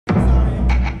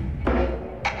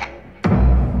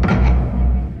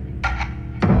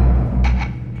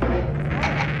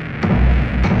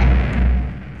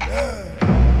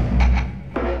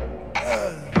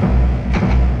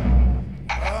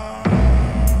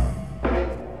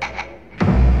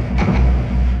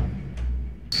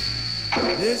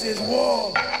This is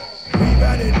war. We've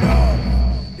had enough.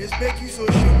 This make you so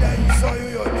shook that you saw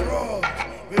your drugs.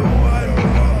 We won't have to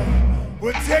run.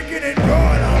 We're taking it on.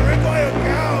 I'll ring on your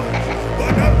couch.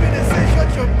 But nothing to say,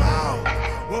 shut your mouth.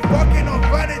 We're fucking on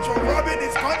furniture, robbing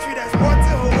this country that's born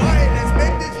to Hawaii. Let's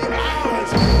make this shit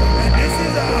ours. And this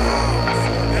is our house.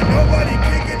 And nobody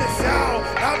kicking us out.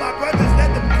 Now my brothers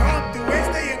let them come through. Ain't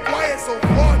staying quiet, so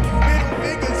fuck you. Middle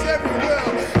fingers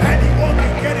everywhere. Anyone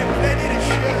can get it, plenty to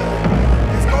share.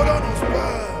 Let's go down those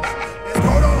spurs. Let's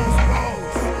go down those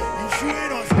roads. You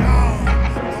shooting us down.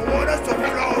 Don't want us to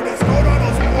flow. Let's go down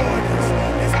those borders.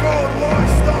 It's Cold War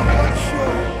stuff on the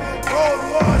shore. Cold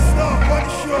War stuff on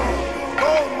the shore.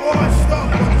 Cold War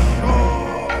stuff on the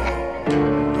shore.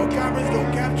 Your cameras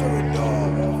don't capture it all.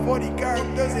 40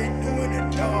 characters ain't doing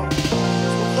it all.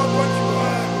 So fuck what you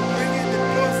heard. Bring in the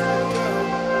doors to the door.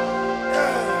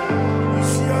 Yeah. You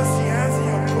see us, see hands in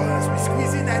your purse. We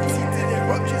squeezing that teeth till it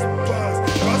ruptures buzz.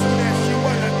 Cause when that shit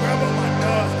wanna grab on my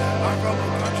nuts. I'm from a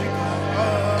country called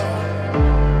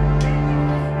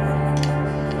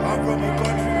I'm from a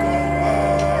country called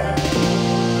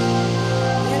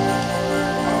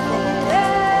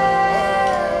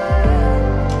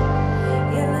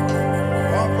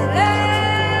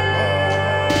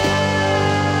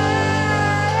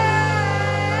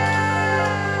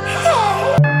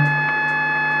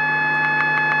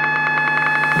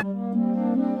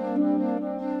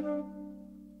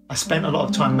I spent a lot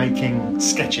of time making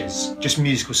sketches, just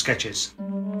musical sketches,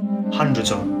 hundreds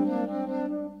of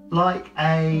them. Like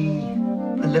a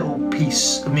little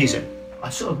piece of music. I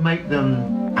sort of make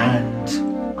them and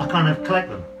I kind of collect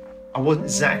them. I wasn't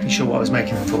exactly sure what I was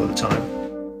making them for at the time.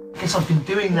 I guess I've been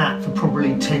doing that for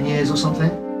probably 10 years or something.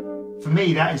 For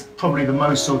me, that is probably the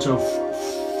most sort of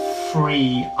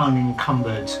free,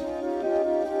 unencumbered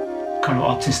kind of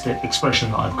artistic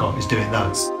expression that I've got, is doing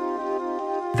those.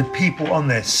 The people on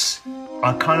this,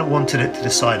 I kind of wanted it to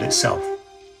decide itself,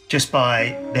 just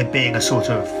by there being a sort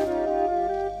of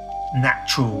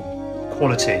natural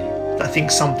quality. I think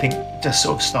something just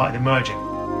sort of started emerging.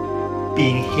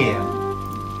 Being here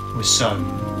was so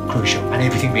crucial, and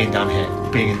everything being done here,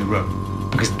 being in the room,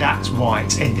 because that's why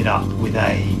it's ended up with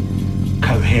a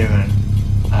coherent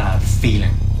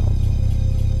feeling.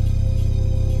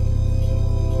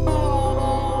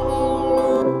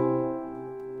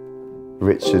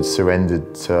 Richard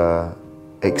surrendered to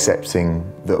accepting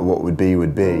that what would be,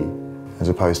 as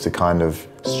opposed to kind of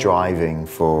striving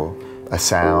for a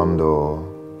sound or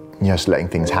just letting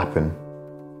things happen.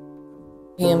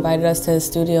 He invited us to his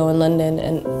studio in London,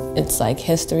 and it's like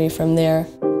history from there.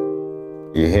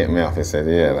 He hit me up and said,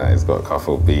 yeah, like, he's got a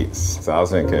couple of beats. So I was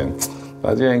thinking,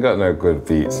 like, you ain't got no good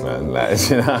beats, man. Like,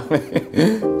 you know what I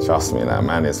mean? Trust me, that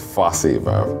man is fussy,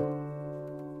 bro.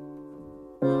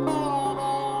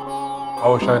 I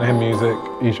was showing him music,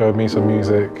 he showed me some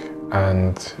music,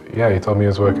 and yeah, he told me he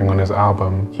was working on his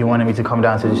album. He wanted me to come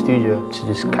down to the studio to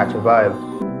just catch a vibe.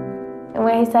 And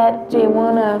when he said, do you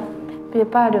want to be a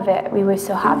part of it, we were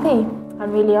so happy.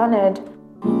 I'm really honored.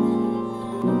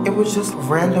 It was just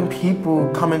random people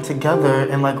coming together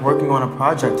and like working on a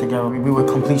project together. We were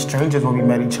complete strangers when we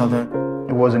met each other.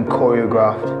 It wasn't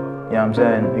choreographed, you know what I'm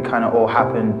saying? It kind of all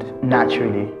happened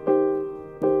naturally.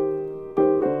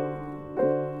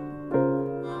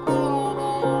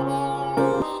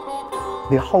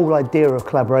 The whole idea of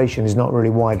collaboration is not really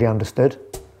widely understood.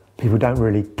 People don't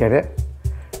really get it,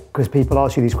 because people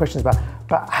ask you these questions about,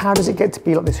 but how does it get to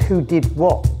be like this? Who did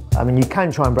what? I mean, you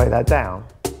can try and break that down,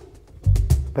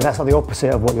 but that's not the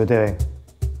opposite of what you're doing.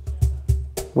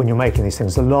 When you're making these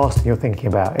things, the last thing you're thinking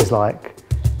about is like,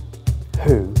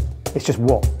 who? It's just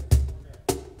what.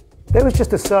 There was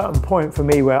just a certain point for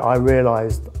me where I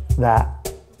realized that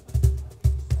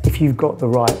if you've got the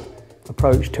right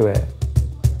approach to it,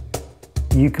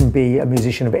 you can be a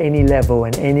musician of any level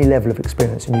and any level of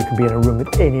experience, and you can be in a room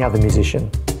with any other musician.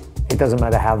 It doesn't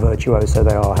matter how virtuoso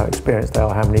they are, how experienced they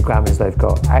are, how many Grammys they've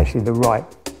got. Actually, the right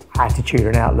attitude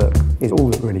and outlook is all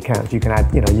that really counts. You can add,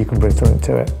 you can bring something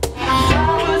to it.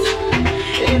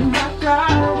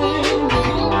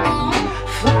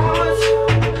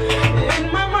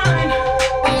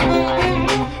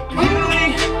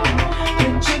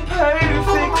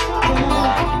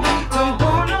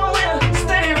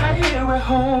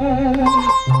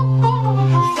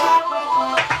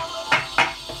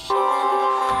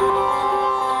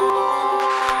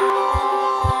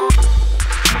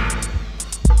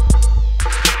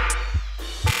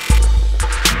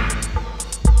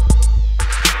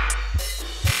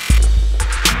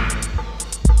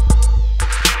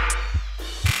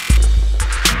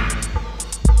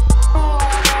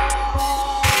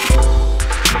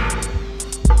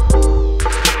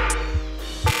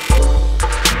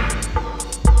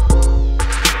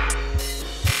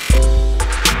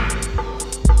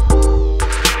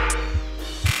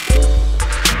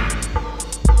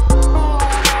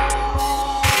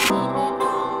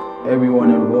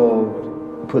 everyone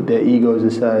involved put their egos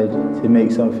aside to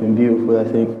make something beautiful, I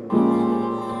think.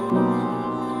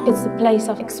 It's a place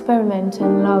of experiment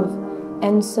and love.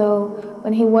 And so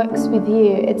when he works with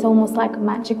you, it's almost like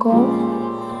magical.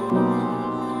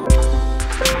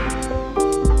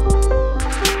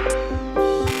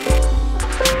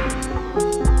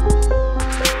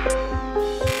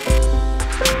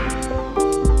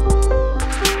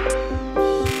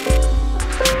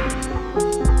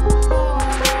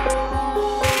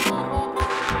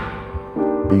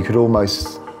 You could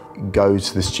almost go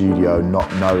to the studio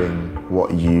not knowing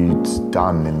what you'd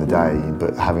done in the day,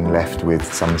 but having left with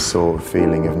some sort of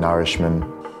feeling of nourishment.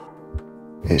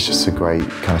 It's just a great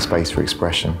kind of space for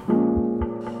expression.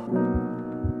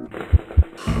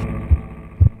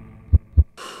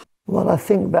 Well, I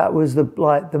think that was the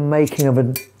making of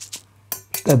a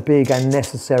big and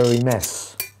necessary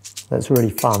mess that's really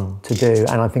fun to do,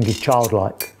 and I think it's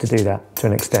childlike to do that to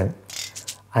an extent.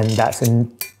 And that's a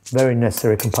very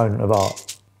necessary component of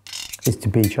art, is to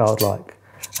be childlike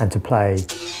and to play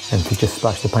and to just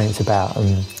splash the paints about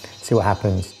and see what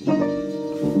happens.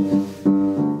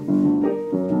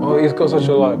 Well, he's got such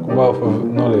a wealth of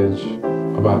knowledge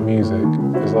about music.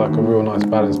 It's like a real nice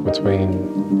balance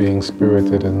between being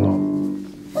spirited and not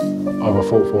over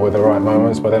thoughtful with the right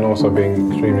moments, but then also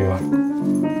being extremely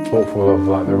thoughtful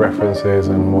of the references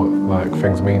and what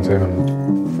things mean to him.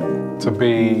 And to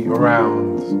be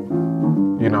around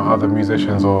other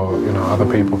musicians or other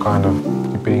people kind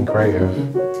of being creative,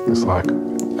 it's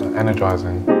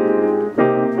energizing.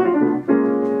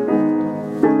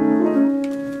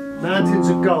 Mountains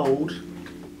of gold,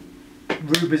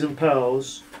 rubies and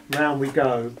pearls, round we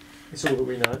go, it's all that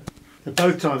we know. And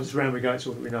both times it's round we go, it's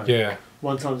all that we know. Yeah.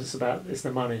 One time it's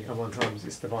the money, and one time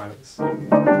it's the violence. So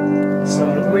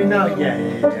we know,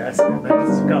 yeah, that's it,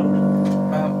 mountains of gold.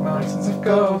 Mountains of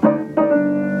gold,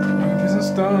 rubies and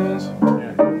stones.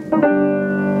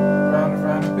 Round and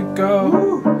round we go.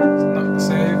 It's not gonna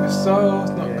save your soul,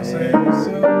 it's not gonna save your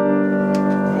soul.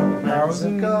 Mountains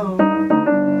of gold,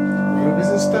 rubies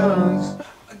and stones.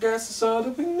 I guess it's all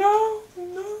that we know,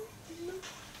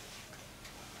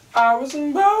 Hours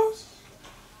and bows,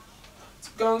 it's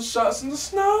gunshots in the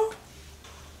snow.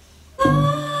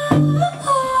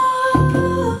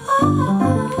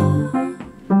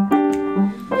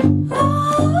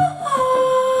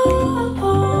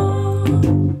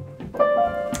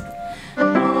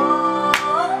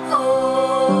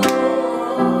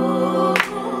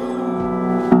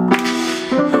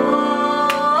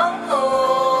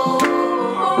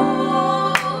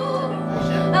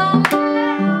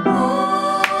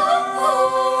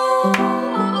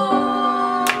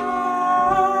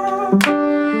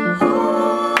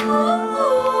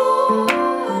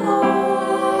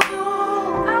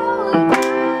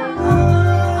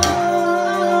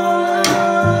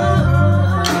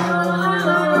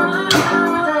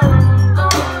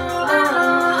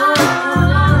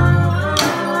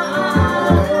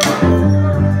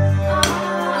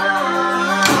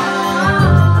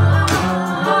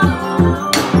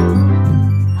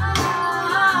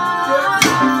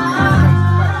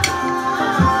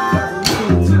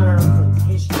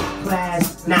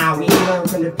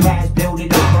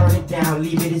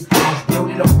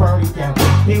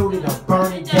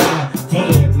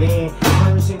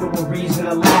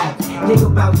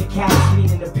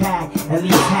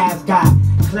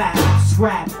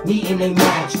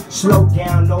 Slow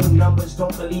down, no numbers,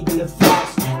 don't believe in the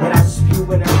facts that I spew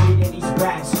when I'm reading these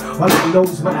raps. All I know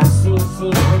is what I've seen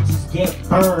bridges get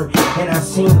burned, and I've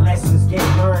seen lessons get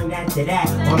learned after that.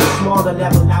 On a smaller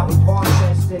level, out in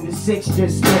Portchester, in the 6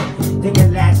 just then.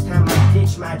 Thinking last time I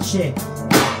ditched my chick.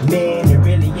 Man, it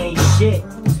really ain't shit.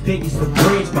 As big as the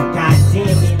bridge, but goddamn,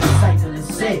 man, the cycle is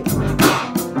sick.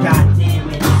 Goddamn,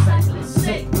 man, the cycle is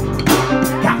sick.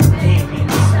 Goddamn, man,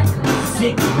 the cycle is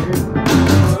sick, man.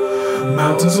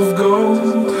 Mountains of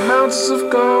gold,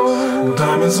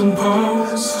 diamonds and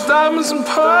pearls,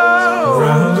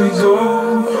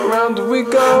 around we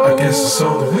go, I guess that's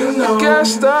all that we know, I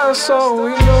guess that's all we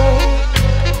know.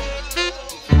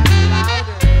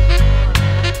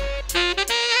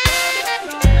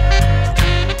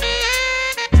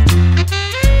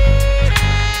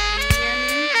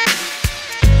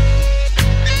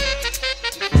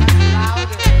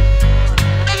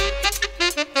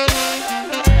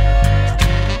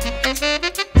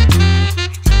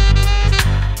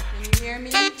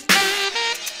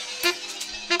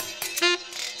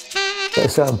 At a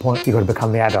certain point, you've got to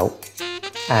become the adult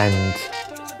and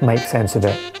make sense of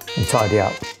it and tidy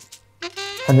up.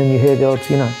 And then you hear the odd,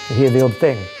 you hear the odd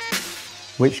thing,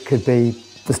 which could be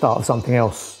the start of something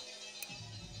else.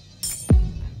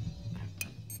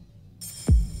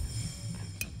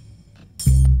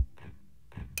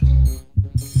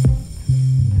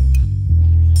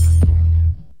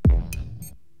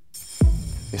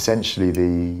 Essentially,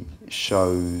 the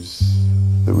shows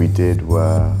that we did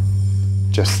were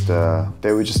just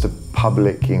they were just a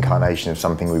public incarnation of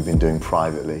something we've been doing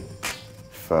privately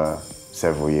for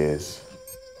several years.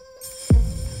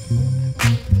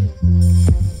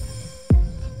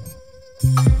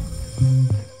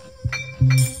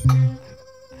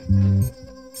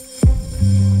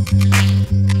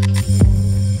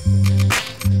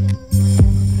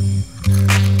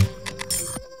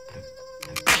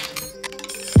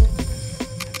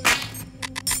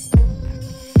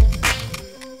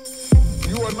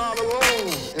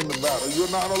 You're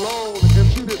not alone,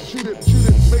 and she didn't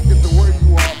make it to where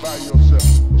you are by yourself.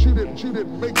 She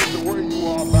didn't make it to where you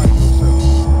are by yourself.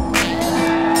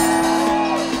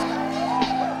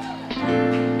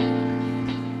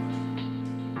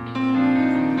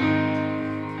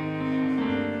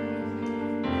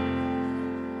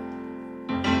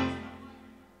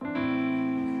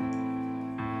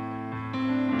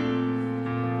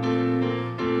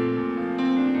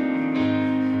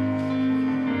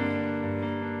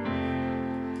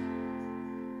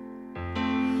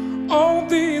 All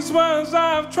these words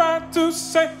I've tried to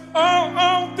say,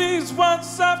 all these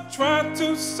words I've tried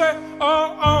to say,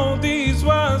 all these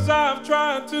words I've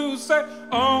tried to say,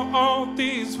 all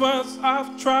these words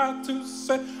I've tried to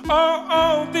say,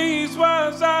 all these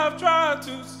words I've tried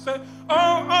to say,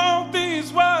 all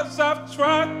these words I've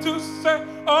tried to say,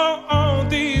 all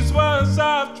these words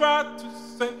I've tried to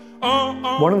say.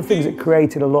 One of the things that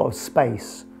created a lot of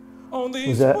space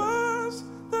was that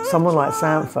someone like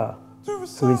Sampha,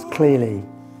 who is clearly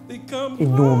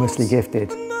enormously gifted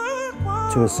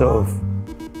to a sort of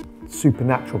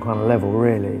supernatural kind of level,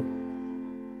 really,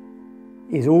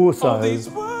 is also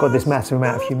got this massive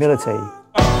amount of humility.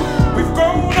 We've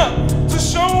grown up to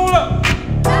show love.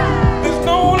 There's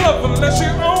no love unless you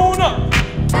own up.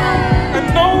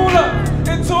 And no love,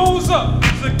 it holds up.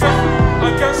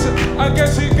 I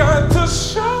guess you got to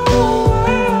show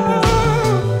love.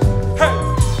 Hey,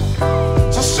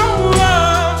 so show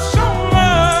love, show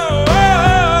love.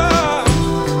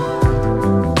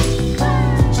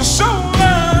 So show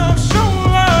love, show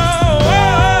love.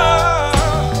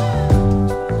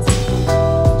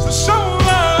 So show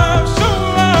love, show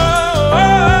love.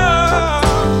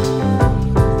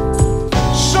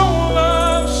 Show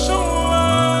love, show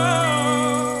love.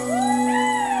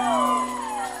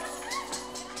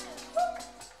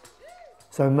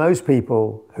 So most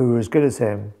people who are as good as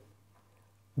him,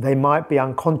 they might be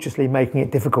unconsciously making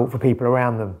it difficult for people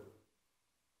around them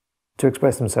to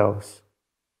express themselves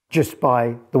just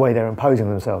by the way they're imposing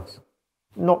themselves.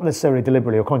 Not necessarily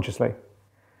deliberately or consciously,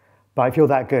 but if you're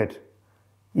that good,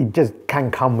 you just can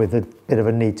come with a bit of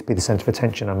a need to be the centre of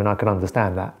attention. I mean, I can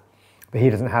understand that, but he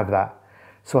doesn't have that.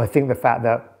 So I think the fact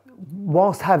that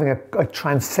whilst having a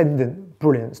transcendent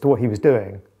brilliance to what he was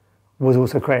doing, was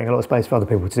also creating a lot of space for other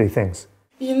people to do things.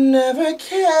 You never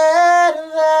cared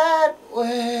that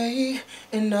way,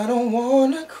 and I don't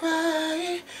wanna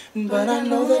cry, but I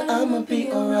know that I'ma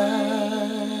be alright.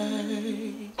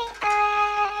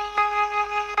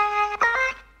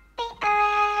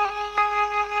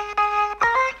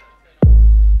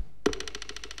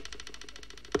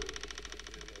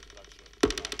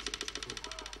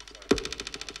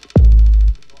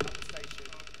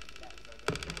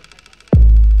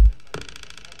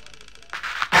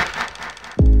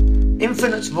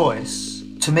 Infinite's voice,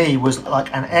 to me, was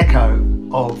like an echo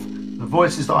of the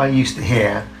voices that I used to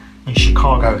hear in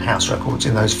Chicago house records,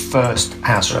 in those first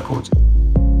house records.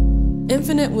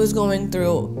 Infinite was going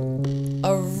through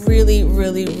a really,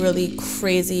 really, really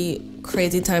crazy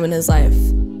time in his life.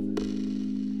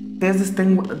 There's this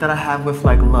thing that I have with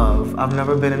like love. I've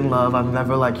never been in love. I've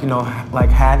never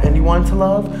had anyone to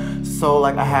love. So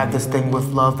like I have this thing with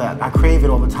love that I crave it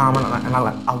all the time, and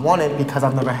I want it because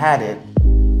I've never had it.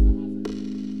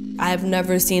 I've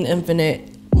never seen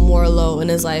Infinite more low in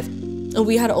his life. And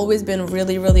we had always been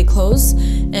really, really close.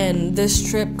 And this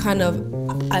trip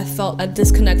I felt a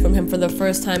disconnect from him for the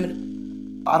first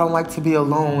time. I don't like to be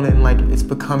alone, and like it's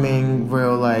becoming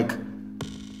real like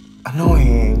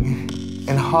annoying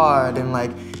and hard and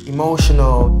like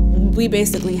emotional. We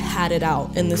basically had it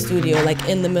out in the studio, like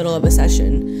in the middle of a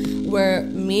session, where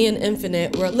me and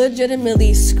Infinite were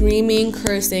legitimately screaming,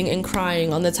 cursing, and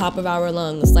crying on the top of our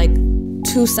lungs, like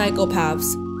two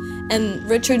psychopaths. And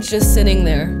Richard's just sitting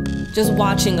there, just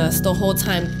watching us the whole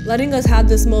time, letting us have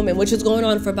this moment, which is going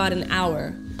on for about an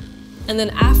hour. And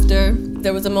then after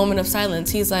there was a moment of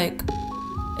silence, he's like,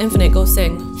 Infinite, go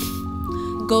sing.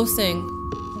 Go sing.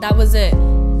 That was it.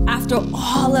 After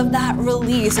all of that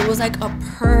release, it was like a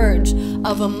purge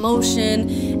of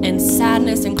emotion and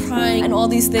sadness and crying and all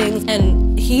these things.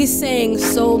 And he sang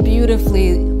so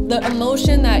beautifully The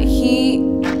emotion that he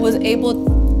was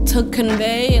able to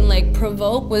convey and like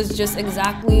provoke was just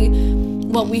exactly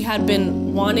what we had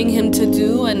been wanting him to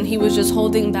do, and he was just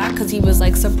holding back because he was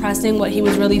like suppressing what he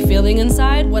was really feeling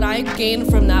inside. What I gained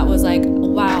from that was like,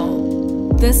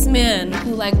 wow, this man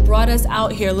who like brought us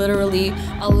out here, literally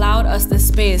allowed us the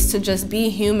space to just be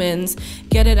humans,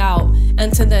 get it out,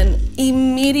 and to then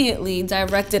immediately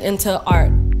direct it into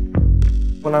art.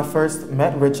 When I first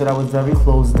met Richard, I was very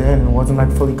closed in and wasn't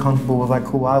like fully comfortable with like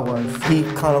who I was. He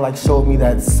kind of like showed me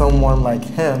that someone like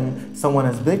him, someone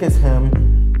as big as him,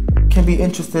 can be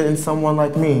interested in someone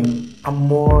like me. I'm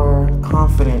more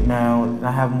confident now, and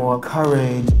I have more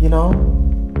courage, you know?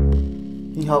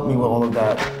 He helped me with all of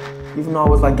that. Even though I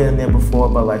was like getting there before,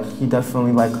 but like he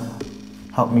definitely like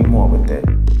helped me more with it.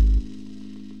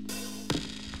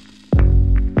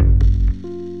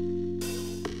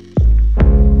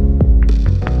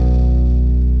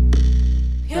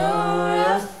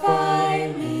 Purify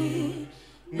me,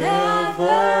 never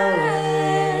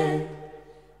end,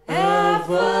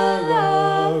 ever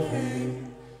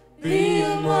loving, be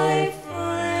my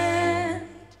friend,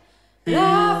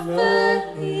 never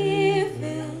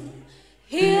leaving,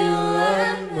 heal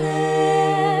and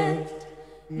mend,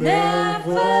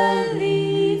 never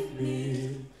leave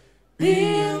me,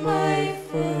 be my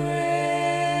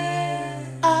friend.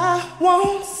 I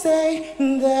won't say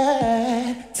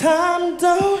that time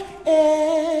don't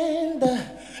end,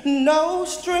 no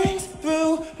strings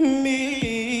through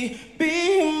me,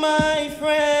 be my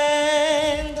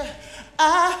friend.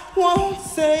 I won't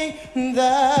say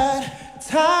that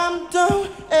time don't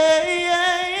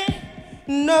end,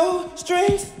 no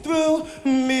strings through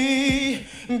me,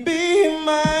 be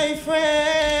my friend.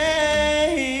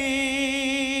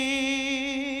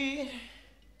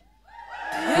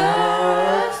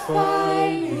 Purify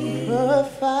me,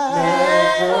 Purify,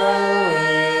 never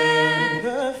end,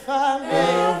 purify me,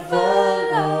 ever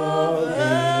loving,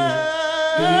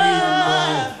 be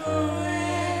my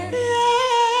friend,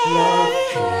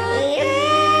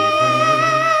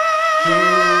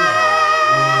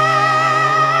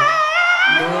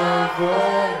 never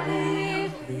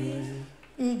leave me,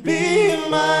 be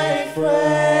my friend.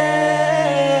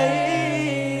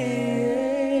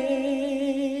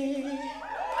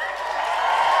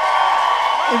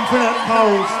 Infinite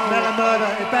Poles, Mela Murder,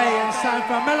 Ebay and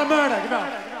Sanford. Mela Murder, give up.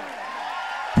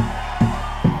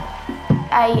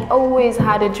 I always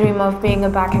had a dream of being a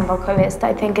backing vocalist.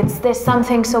 I think there's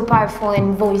something so powerful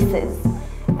in voices,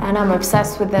 and I'm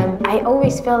obsessed with them. I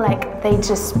always feel like they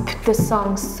just put the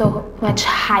song so much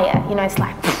higher. You know, it's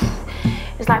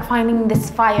like finding this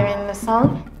fire in the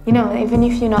song. You know, even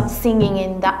if you're not singing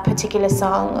in that particular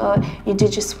song or you do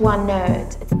just one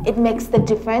note, it makes the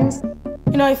difference.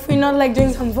 You know, if we're not like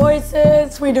doing some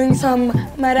voices, we're doing some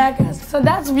maracas. So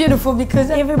that's beautiful because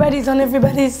everybody's on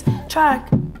everybody's track.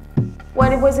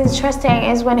 What was interesting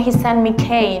is when he sent me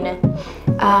Kane.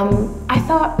 I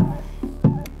thought,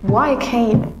 why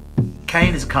Kane?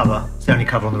 Kane is a cover. It's the only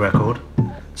cover on the record.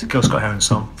 It's a Gil Scott-Heron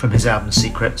song from his album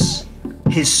Secrets.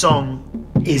 His song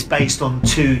is based on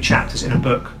 2 chapters in a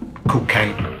book called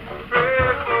Kane.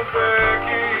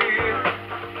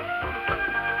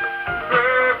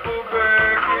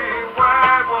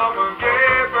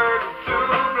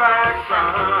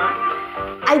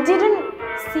 I didn't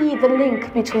see the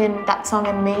link between that song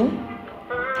and me.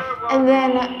 And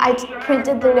then I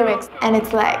printed the lyrics and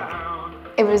it's like,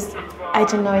 it was, I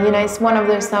don't know, you know, it's one of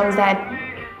those songs that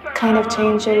kind of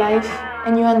change your life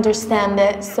and you understand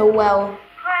it so well.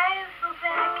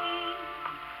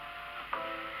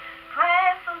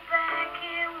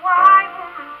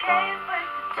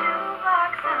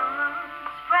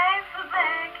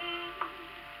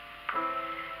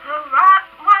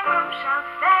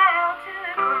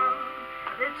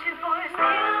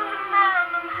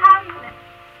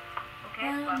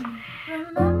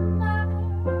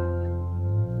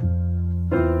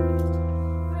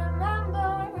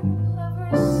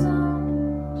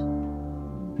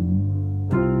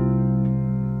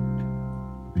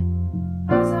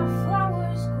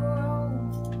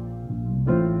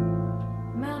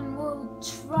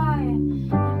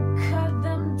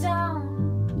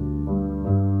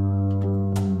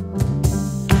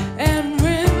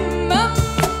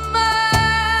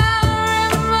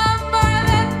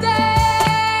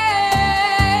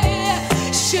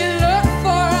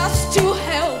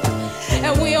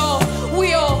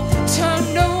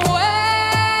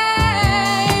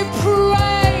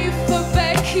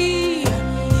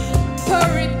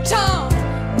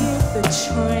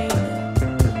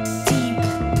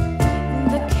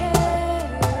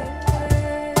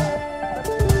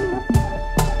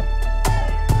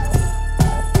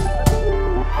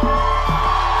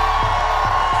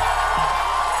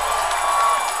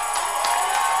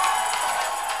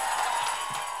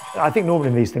 I think normally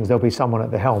in these things there'll be someone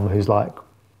at the helm who's like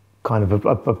kind of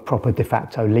a proper de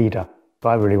facto leader. But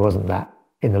I really wasn't that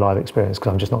in the live experience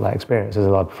because I'm just not that experienced as a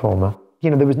live performer.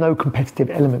 You know, there was no competitive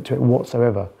element to it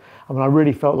whatsoever. I mean, I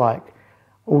really felt like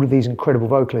all of these incredible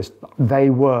vocalists, they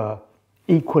were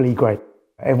equally great.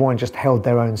 Everyone just held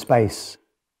their own space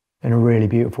in a really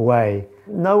beautiful way.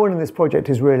 No one in this project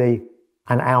is really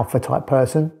an alpha type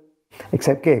person,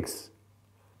 except Giggs.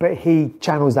 But he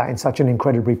channels that in such an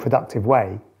incredibly productive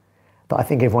way that I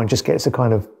think everyone just gets a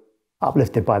kind of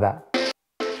uplifted by that.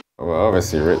 Well,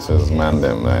 obviously Richard's man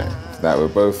them, like, that we're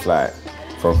both like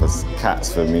proper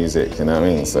cats for music, you know what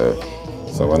I mean? So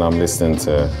when I'm listening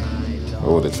to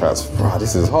all the tracks, bro,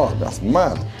 this is hard, that's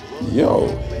mad, yo.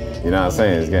 You know what I'm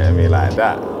saying? It's getting me like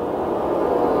that.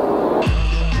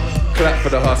 Clap for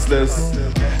the hustlers,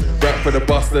 rap for the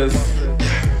busters,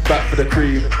 back for the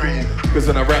cream, cause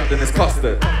when I rap then it's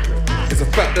custard. It's a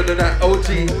fact that they're that OG,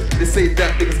 they say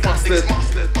that niggas mustard.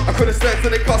 I couldn't stand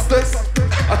till they cost us,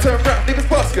 I turned rap niggas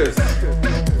buskers.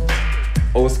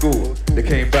 Old school, they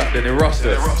came back then they rushed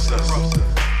us.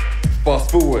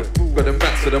 Fast forward, got the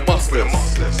max for the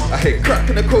muscles. I hate crack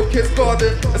in the coke kids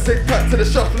garden, I say pack to the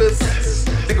shufflers.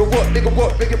 Nigga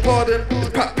what, beg your pardon, it's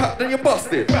pat then you're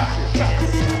busted.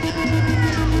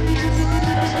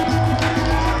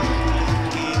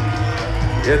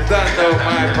 You don't know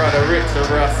my brother Richard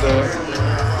Russell,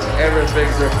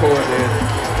 everything's recorded.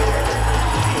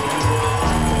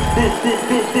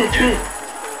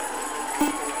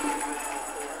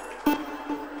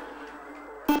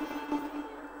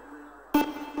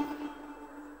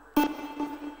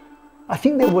 I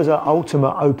think there was an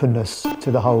ultimate openness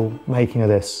to the whole making of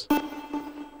this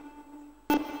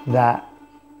that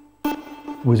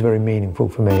was very meaningful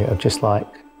for me, of just like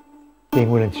being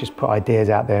willing to just put ideas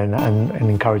out there and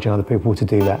encouraging other people to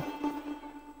do that.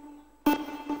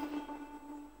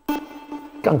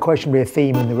 Unquestionably a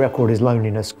theme in the record is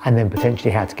loneliness, and then potentially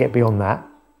how to get beyond that,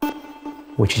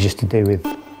 which is just to do with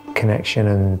connection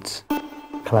and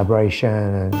collaboration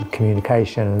and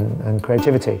communication and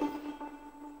creativity.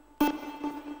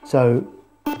 So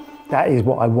that is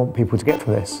what I want people to get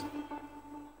from this,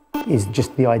 is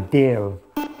just the idea of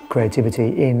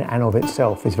creativity in and of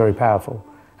itself is very powerful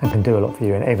and can do a lot for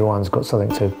you, and everyone's got something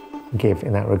to give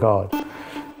in that regard.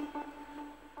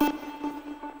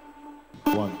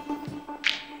 1,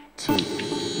 2,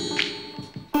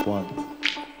 1.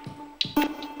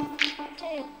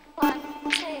 2, 1,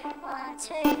 2, 1,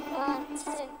 2, 1,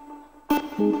 2.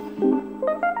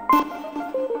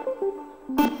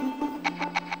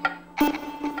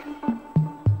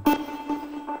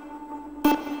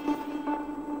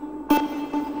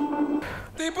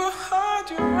 Deep behind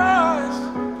your eyes,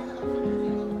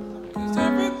 'cause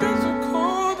everything's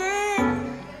recording.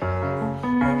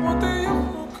 What they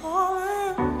are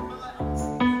calling.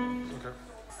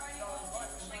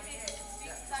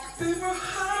 Deep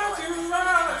behind your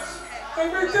eyes,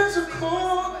 everything's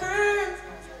recording.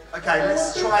 Okay, let's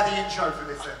try the intro for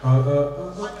this then.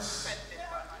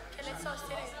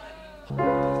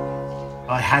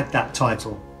 I had that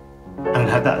title, and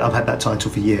I've had that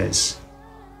title for years.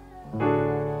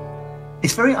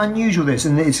 It's very unusual, this,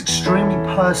 and it's extremely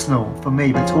personal for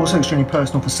me, but it's also extremely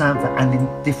personal for Sanford, and in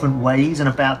different ways and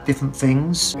about different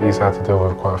things. He's had to deal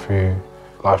with quite a few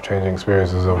life-changing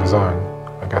experiences of his own.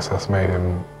 I guess that's made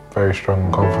him very strong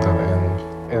and confident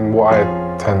in what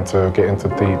I tend to get into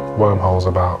deep wormholes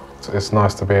about. It's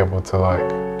nice to be able to like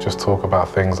just talk about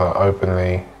things like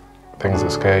openly, things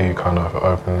that scare you kind of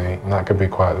openly, and that can be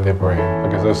quite liberating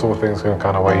because those sort of things can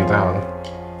kind of weigh you down.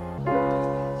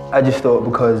 I just thought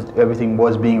because everything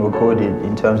was being recorded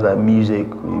in terms of like music,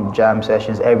 jam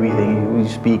sessions, everything, we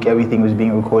speak, everything was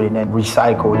being recorded and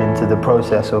recycled into the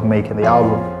process of making the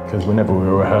album. Because whenever we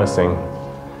were rehearsing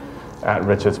at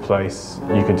Richard's place,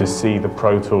 you could just see the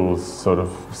Pro Tools sort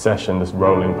of session just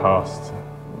rolling past,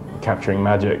 capturing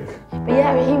magic. But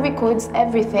yeah, he records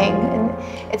everything, and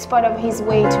it's part of his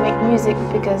way to make music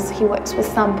because he works with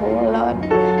sample a lot.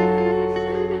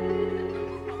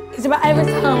 It's about every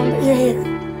sound that you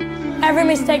hear. Every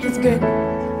mistake is good.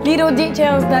 Little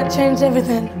details that change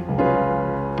everything.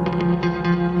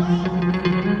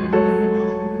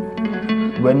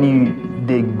 When you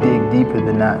dig deeper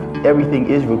than that, everything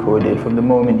is recorded from the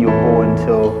moment you're born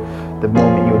till the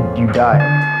moment you die.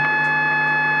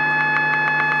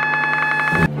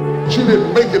 You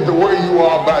didn't make it the way you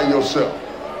are by yourself.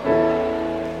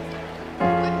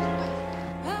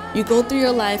 You go through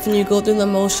your life and you go through the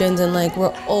motions, and like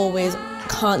we're always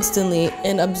constantly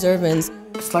in observance.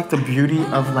 It's like the beauty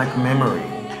of like memory.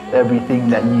 Everything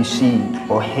that you see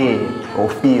or hear or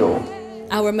feel.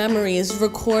 Our memory is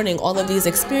recording all of these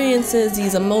experiences,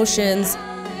 these emotions.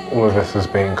 all of this is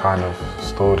being kind of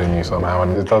stored in you somehow,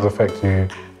 and it does affect you.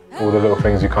 All the little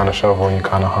things you kind of shovel and you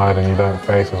kind of hide and you don't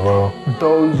face as well.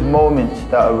 Those moments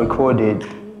that are recorded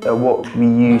are what we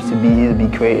use to either be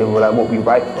creative or like what we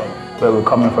write from, where we're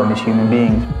coming from as human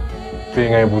beings.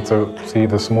 Being able to see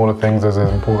the smaller things as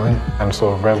important and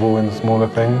sort of revel in the smaller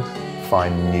things.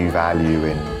 Find new value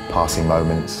in passing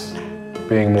moments.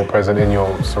 Being more present in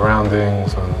your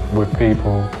surroundings and with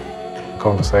people,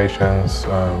 conversations,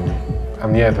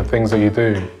 and yeah, the things that you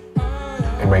do,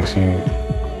 it makes you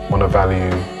want to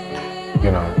value,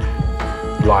 you know,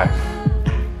 life.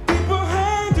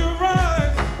 Behind your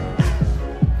eyes,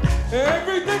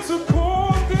 everything's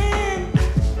according,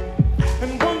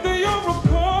 and one day you're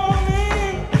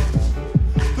recalling.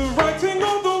 The writing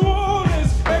on the wall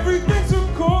is everything's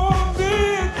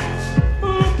according.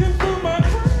 Looking through my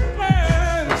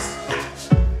plans,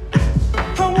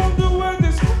 I wonder where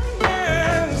this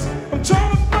ends. I'm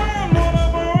trying to find what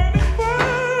I've already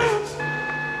found,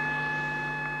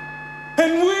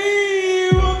 and we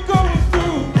were going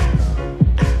through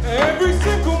every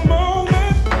single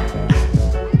moment.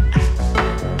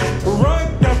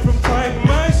 Right down from tying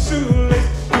my shoelace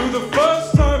through the first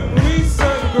time we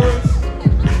said grace,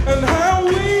 and how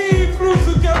we flew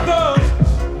together,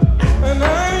 and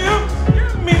how you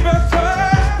get me better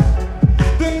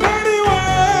than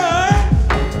anyone,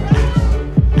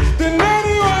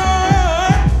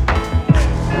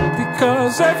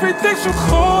 because everything's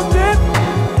recorded.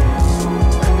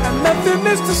 Nothing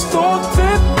is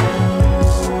distorted.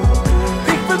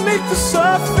 Peek beneath the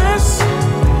surface.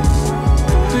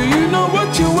 Do you know what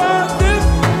you are in?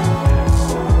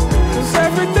 'Cause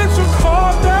everything's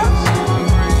recorded,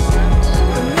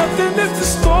 and nothing is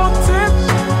distorted.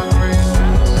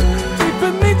 Deep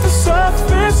beneath the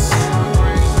surface,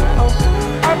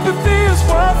 apathy is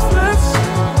worthless.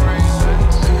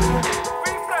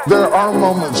 There are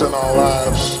moments in our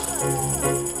lives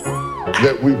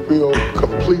that we feel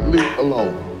completely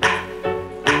alone.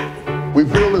 We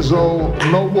feel as though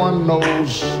no one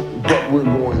knows what we're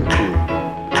going through.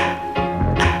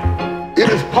 It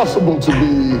is possible to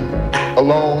be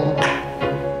alone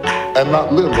and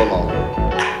not live alone.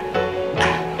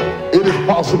 It is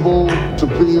possible to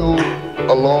feel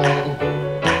alone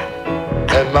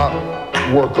and not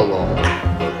work alone.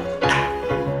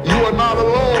 You are not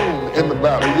alone in the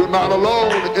battle. You're not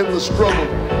alone in the struggle.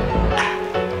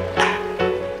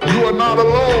 You are not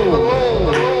alone.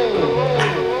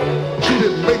 You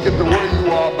didn't make it to where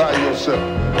you are by yourself.